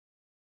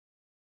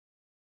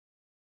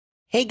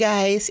Hey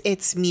guys,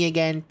 it's me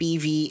again,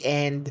 PV,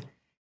 and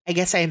I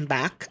guess I'm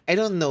back. I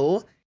don't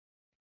know.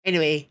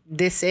 Anyway,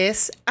 this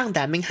is Ang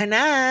Daming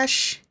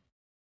Hanash!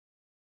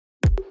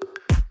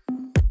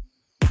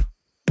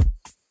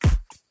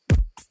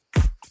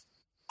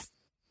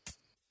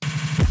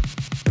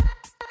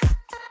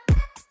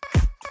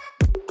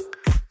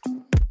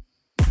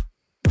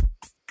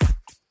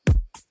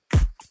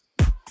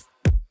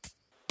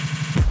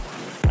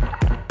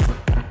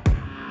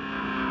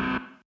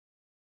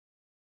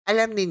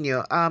 Alam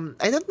ninyo,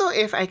 I don't know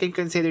if I can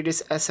consider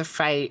this as a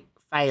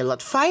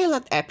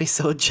pilot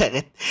episode,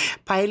 Jared.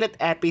 Pilot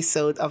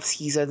episode of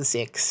season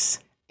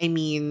 6. I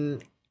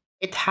mean,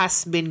 it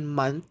has been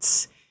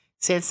months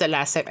since the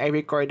last time I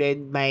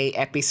recorded my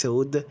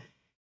episode.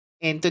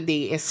 And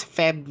today is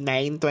Feb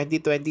 9,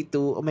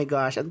 2022. Oh my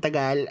gosh, ang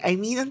tagal. I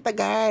mean, ang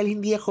tagal.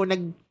 Hindi ako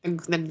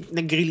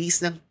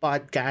nag-release ng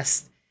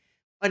podcast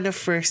on the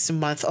first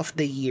month of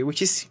the year, which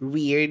is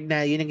weird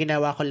na yun ang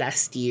ginawa ko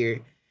last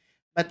year.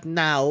 But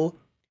now,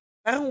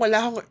 parang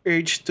wala akong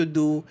urge to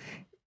do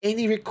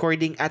any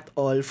recording at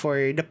all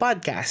for the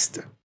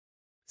podcast.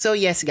 So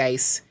yes,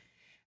 guys,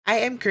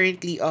 I am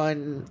currently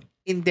on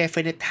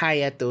indefinite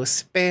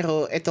hiatus,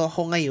 pero ito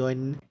ako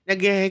ngayon,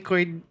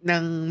 nagre-record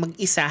ng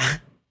mag-isa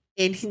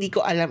and hindi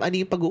ko alam ano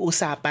yung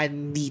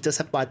pag-uusapan dito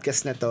sa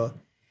podcast na to.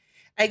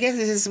 I guess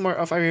this is more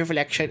of a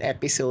reflection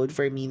episode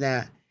for me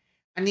na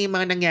ano yung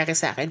mga nangyari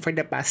sa akin for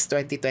the past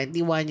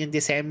 2021, yung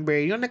December,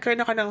 yung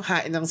nagkaroon ako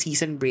ng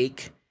season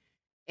break.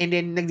 And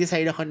then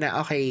nag-decide ako na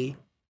okay,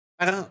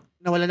 parang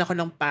nawalan ako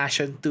ng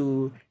passion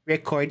to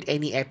record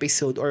any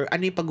episode or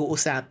ano yung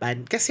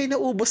pag-uusapan kasi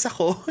naubos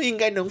ako yung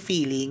ganong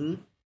feeling.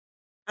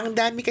 Ang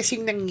dami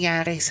kasing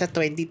nangyari sa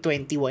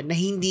 2021 na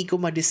hindi ko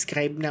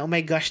ma-describe na, oh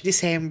my gosh,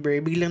 December,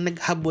 biglang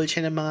naghabol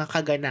siya ng mga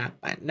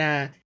kaganapan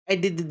na I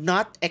did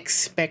not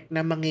expect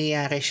na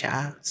mangyayari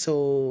siya.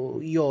 So,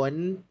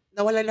 yon,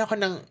 nawalan ako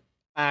ng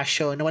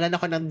passion, nawalan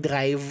ako ng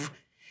drive,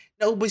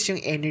 naubos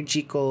yung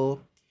energy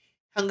ko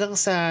hanggang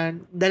sa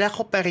dala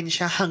ko pa rin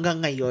siya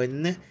hanggang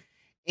ngayon.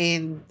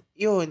 And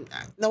yun,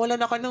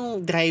 nawalan ako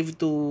ng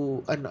drive to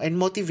and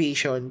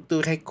motivation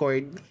to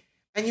record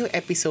a new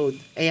episode.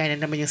 Ayan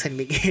na naman yung San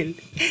Miguel.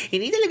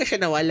 Hindi talaga siya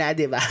nawala,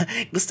 'di ba?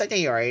 Gusto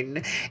niya yun.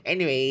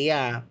 Anyway,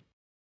 yeah.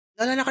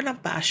 Nawalan ako ng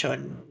passion.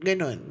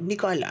 Ganun. Hindi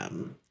ko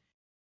alam.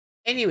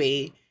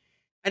 Anyway,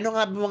 ano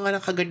nga ba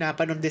mga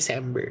nakaganapan noong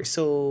December?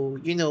 So,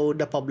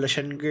 the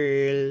Poblacion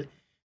Girl,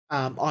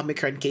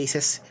 Omicron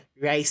cases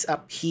rise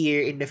up here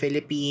in the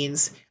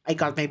Philippines. I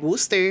got my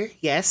booster.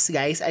 Yes,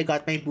 guys, I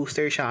got my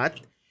booster shot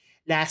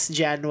last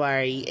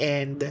January.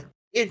 And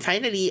yun,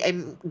 finally, I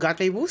got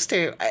my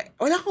booster.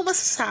 Wala akong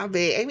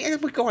masasabi. I mean,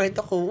 ano magkakwento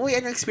ko? Uy,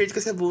 ano experience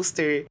ko sa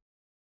booster?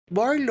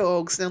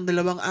 Borlogs ng 2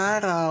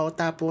 araw.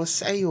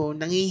 Tapos,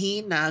 ayun,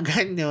 nangihina,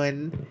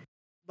 ganyan.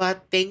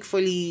 But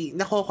thankfully,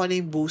 nakuha ko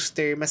na yung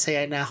booster.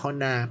 Masaya na ako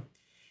na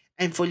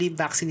I'm fully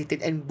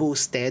vaccinated and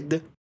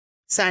boosted.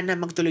 Sana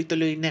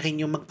magtuloy-tuloy na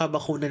rin yung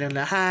magpabakuna ng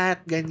lahat,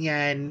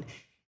 ganyan.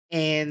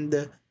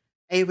 And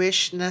I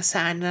wish na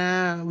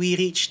sana we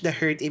reach the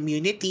herd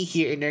immunity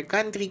here in our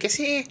country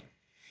kasi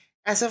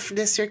as of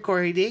this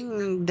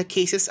recording, the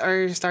cases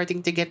are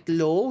starting to get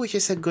low, which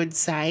is a good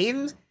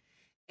sign.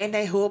 And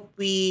I hope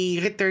we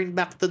return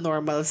back to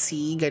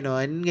normalcy,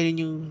 ganon.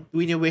 Ganon yung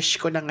wini-wish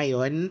ko na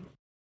ngayon.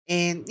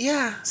 And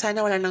yeah,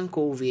 sana wala ng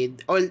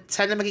COVID. Or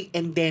sana maging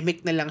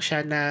endemic na lang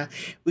siya na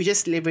we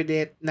just live with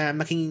it na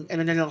maging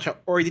ano na lang siya,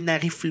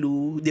 ordinary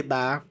flu, 'di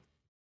ba?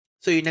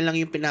 So yun na lang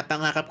yung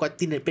pinapangarap ko at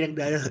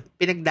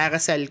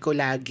pinagdarasal ko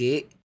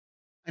lagi.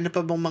 Ano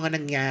pa bang mga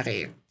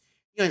nangyari?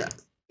 Yun,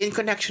 in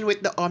connection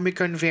with the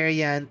Omicron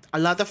variant,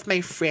 a lot of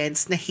my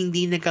friends na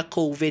hindi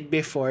nagka-COVID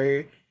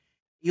before,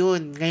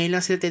 yun, ngayon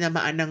lang sila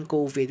tinamaan ng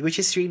COVID,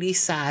 which is really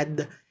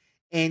sad.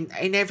 And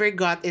I never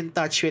got in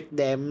touch with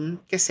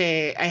them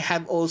kasi I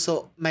have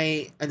also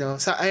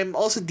so I'm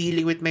also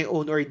dealing with my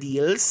own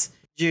ordeals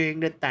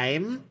during the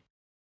time.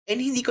 And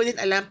hindi ko din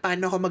alam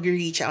paano ako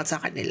mag-reach out sa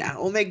kanila.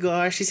 Oh my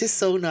gosh, this is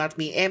so not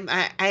me.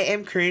 I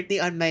am currently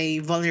on my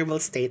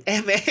vulnerable state.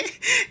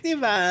 Di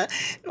ba?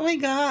 Oh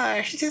my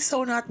gosh, this is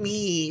so not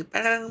me.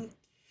 Parang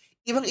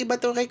ibang-iba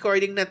tong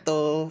recording na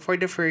to for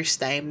the first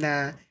time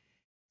na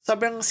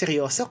sobrang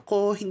seryoso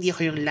ko, hindi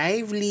ako yung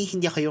lively,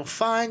 hindi ako yung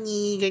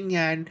funny,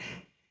 ganyan.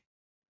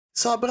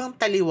 Sobrang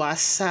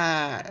taliwas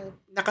sa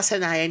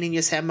nakasanayan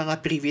ninyo sa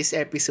mga previous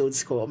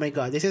episodes ko. Oh my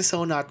God, this is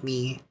so not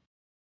me.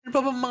 Ano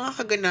pa bang mga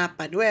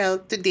kaganapan?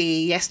 Well,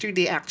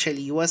 yesterday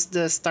actually, was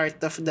the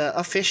start of the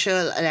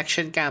official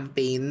election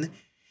campaign.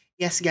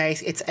 Yes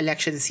guys, it's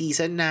election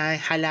season na,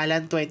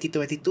 halalan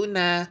 2022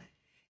 na.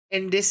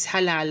 And this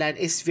halalan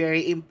is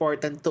very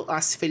important to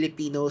us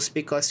Filipinos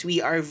because we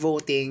are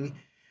voting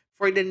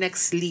for the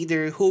next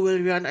leader who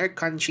will run our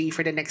country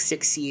for the next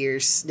 6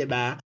 years, 'di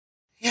ba?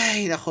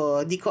 Ay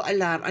nako, di ko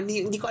alam.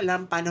 Hindi ko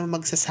alam paano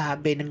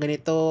magsasabi ng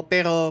ganito.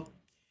 Pero,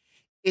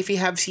 if you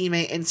have seen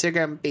my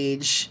Instagram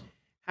page,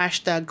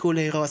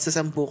 #kulay rosas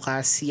ang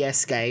bukas.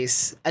 Yes,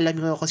 guys. Alam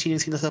niyo kung sino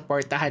yung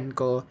sinusuportahan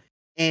ko.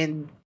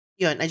 And,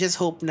 yun, I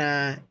just hope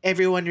na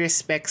everyone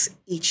respects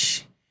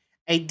each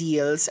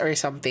ideals or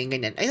something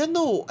ganyan. I don't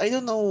know. I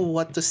don't know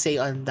what to say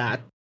on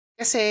that.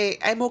 Kasi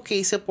I'm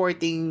okay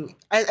supporting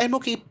I'm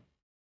okay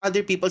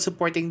other people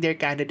supporting their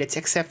candidates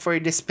except for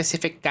this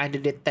specific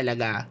candidate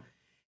talaga.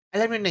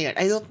 Alam mo na yun,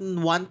 I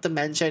don't want to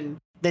mention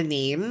the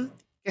name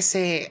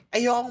kasi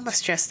ayokong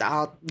ma-stressed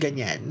out,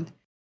 ganyan.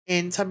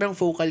 And sobrang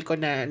vocal ko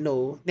na,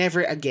 no,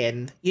 never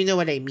again. You know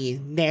what I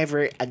mean?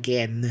 Never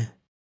again.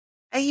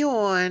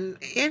 Ayun,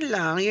 yun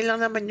lang. Yun lang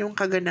naman yung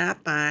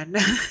kaganapan.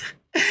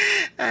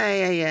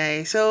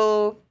 ay.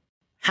 So,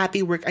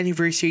 happy work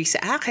anniversary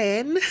sa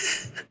akin.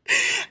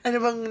 Ano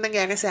bang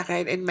nangyari sa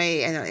akin in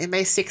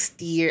my sixth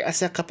year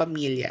as a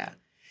kapamilya?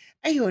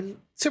 Ayun,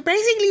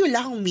 surprisingly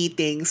wala akong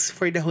meetings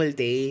for the whole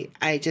day.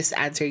 I just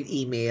answered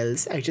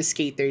emails. I just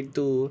catered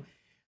to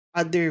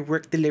other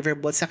work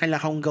deliverables na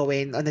kailangan kong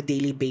gawin on a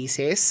daily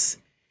basis.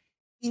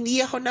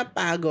 Hindi ako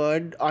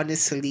napagod,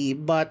 honestly,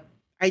 but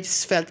I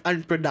just felt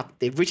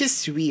unproductive, which is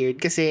weird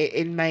kasi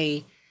in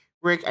my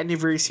work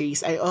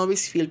anniversaries, I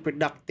always feel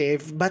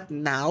productive. But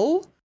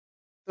now,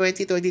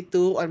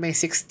 2022 on my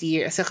sixth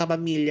year as a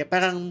kapamilya,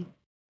 parang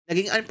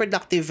naging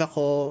unproductive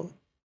ako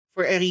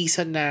for a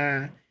reason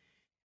na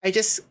I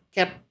just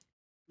kept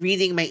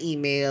reading my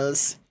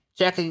emails,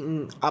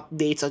 checking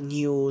updates on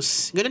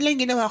news. Ganun lang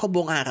yung ginawa ko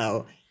buong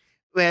araw.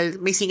 Well,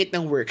 may singit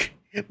ng work.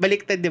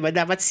 Baliktad, di ba?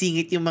 Dapat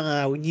singit yung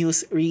mga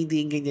news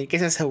reading, ganyan,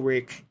 kaysa sa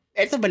work.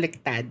 Ito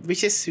baliktad,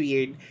 which is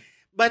weird.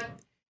 But,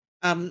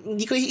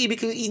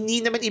 hindi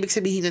naman ibig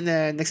sabihin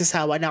na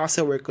nagsasawa na ako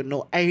sa work ko.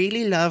 No, I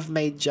really love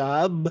my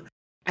job.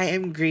 I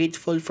am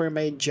grateful for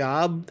my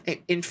job.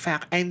 In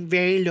fact, I'm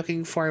very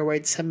looking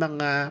forward sa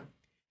mga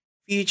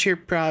future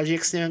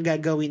projects na yung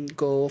gagawin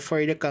ko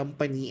for the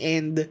company,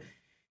 and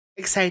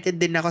excited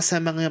din ako sa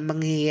mga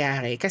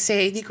mangyayari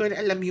kasi hindi ko na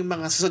alam yung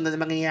mga susunod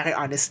na mangyayari,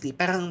 honestly.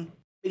 Parang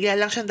bigla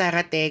lang siyang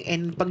darating,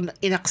 and pag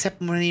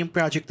inaccept mo na yung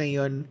project na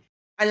yun,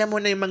 alam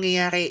mo na yung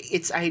mangyayari.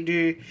 It's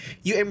either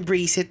you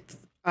embrace it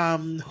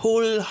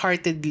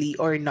wholeheartedly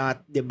or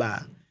not, 'di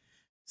ba?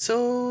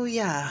 So,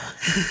 yeah.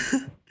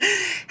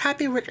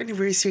 Happy work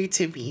anniversary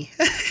to me.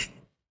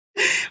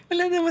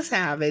 Wala na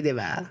masabi, 'di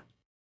ba?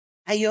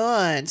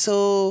 Ayun.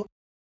 So,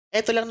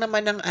 eto lang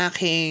naman ang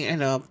aking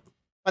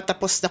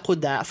patapos na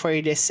kuda for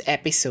this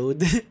episode.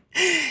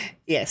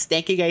 Yes,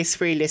 thank you guys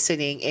for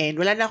listening. And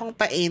wala na akong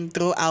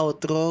pa-intro,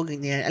 outro,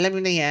 ganyan. Alam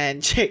mo na yan,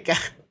 check.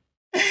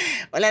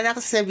 Wala na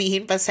akong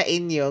sasabihin pa sa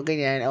inyo,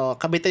 ganyan. O,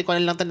 kabitan ko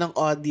na lang to ng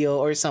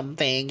audio or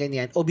something,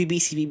 ganyan.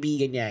 OBB,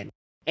 CBB, ganyan.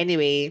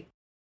 Anyway,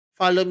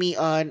 follow me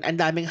on, ang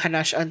daming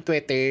hanash on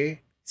Twitter.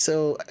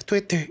 So,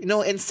 Twitter,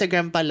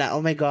 Instagram pala.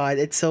 Oh my God,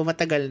 it's so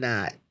matagal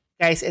na.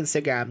 Guys,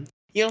 Instagram.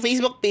 Yung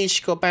Facebook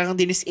page ko, parang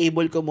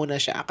dinisable ko muna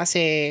siya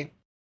kasi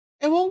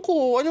ewan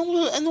ko,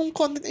 anong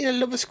content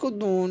ilalabas ko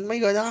dun?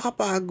 My God,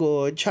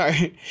 nakakapagod. Char.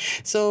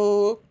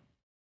 So,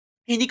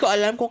 hindi ko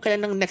alam kung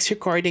kailan ang next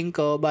recording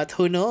ko, but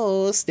who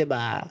knows, 'di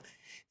ba?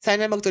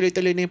 Sana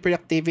magtuloy-tuloy na yung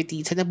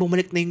productivity. Sana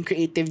bumalik na yung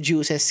creative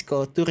juices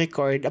ko to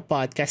record a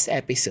podcast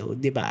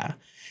episode, 'di ba?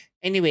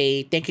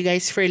 Anyway, thank you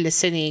guys for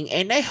listening,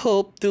 and I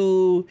hope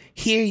to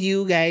hear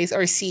you guys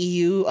or see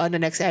you on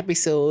the next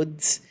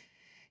episodes.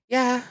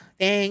 Yeah,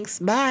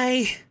 thanks.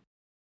 Bye.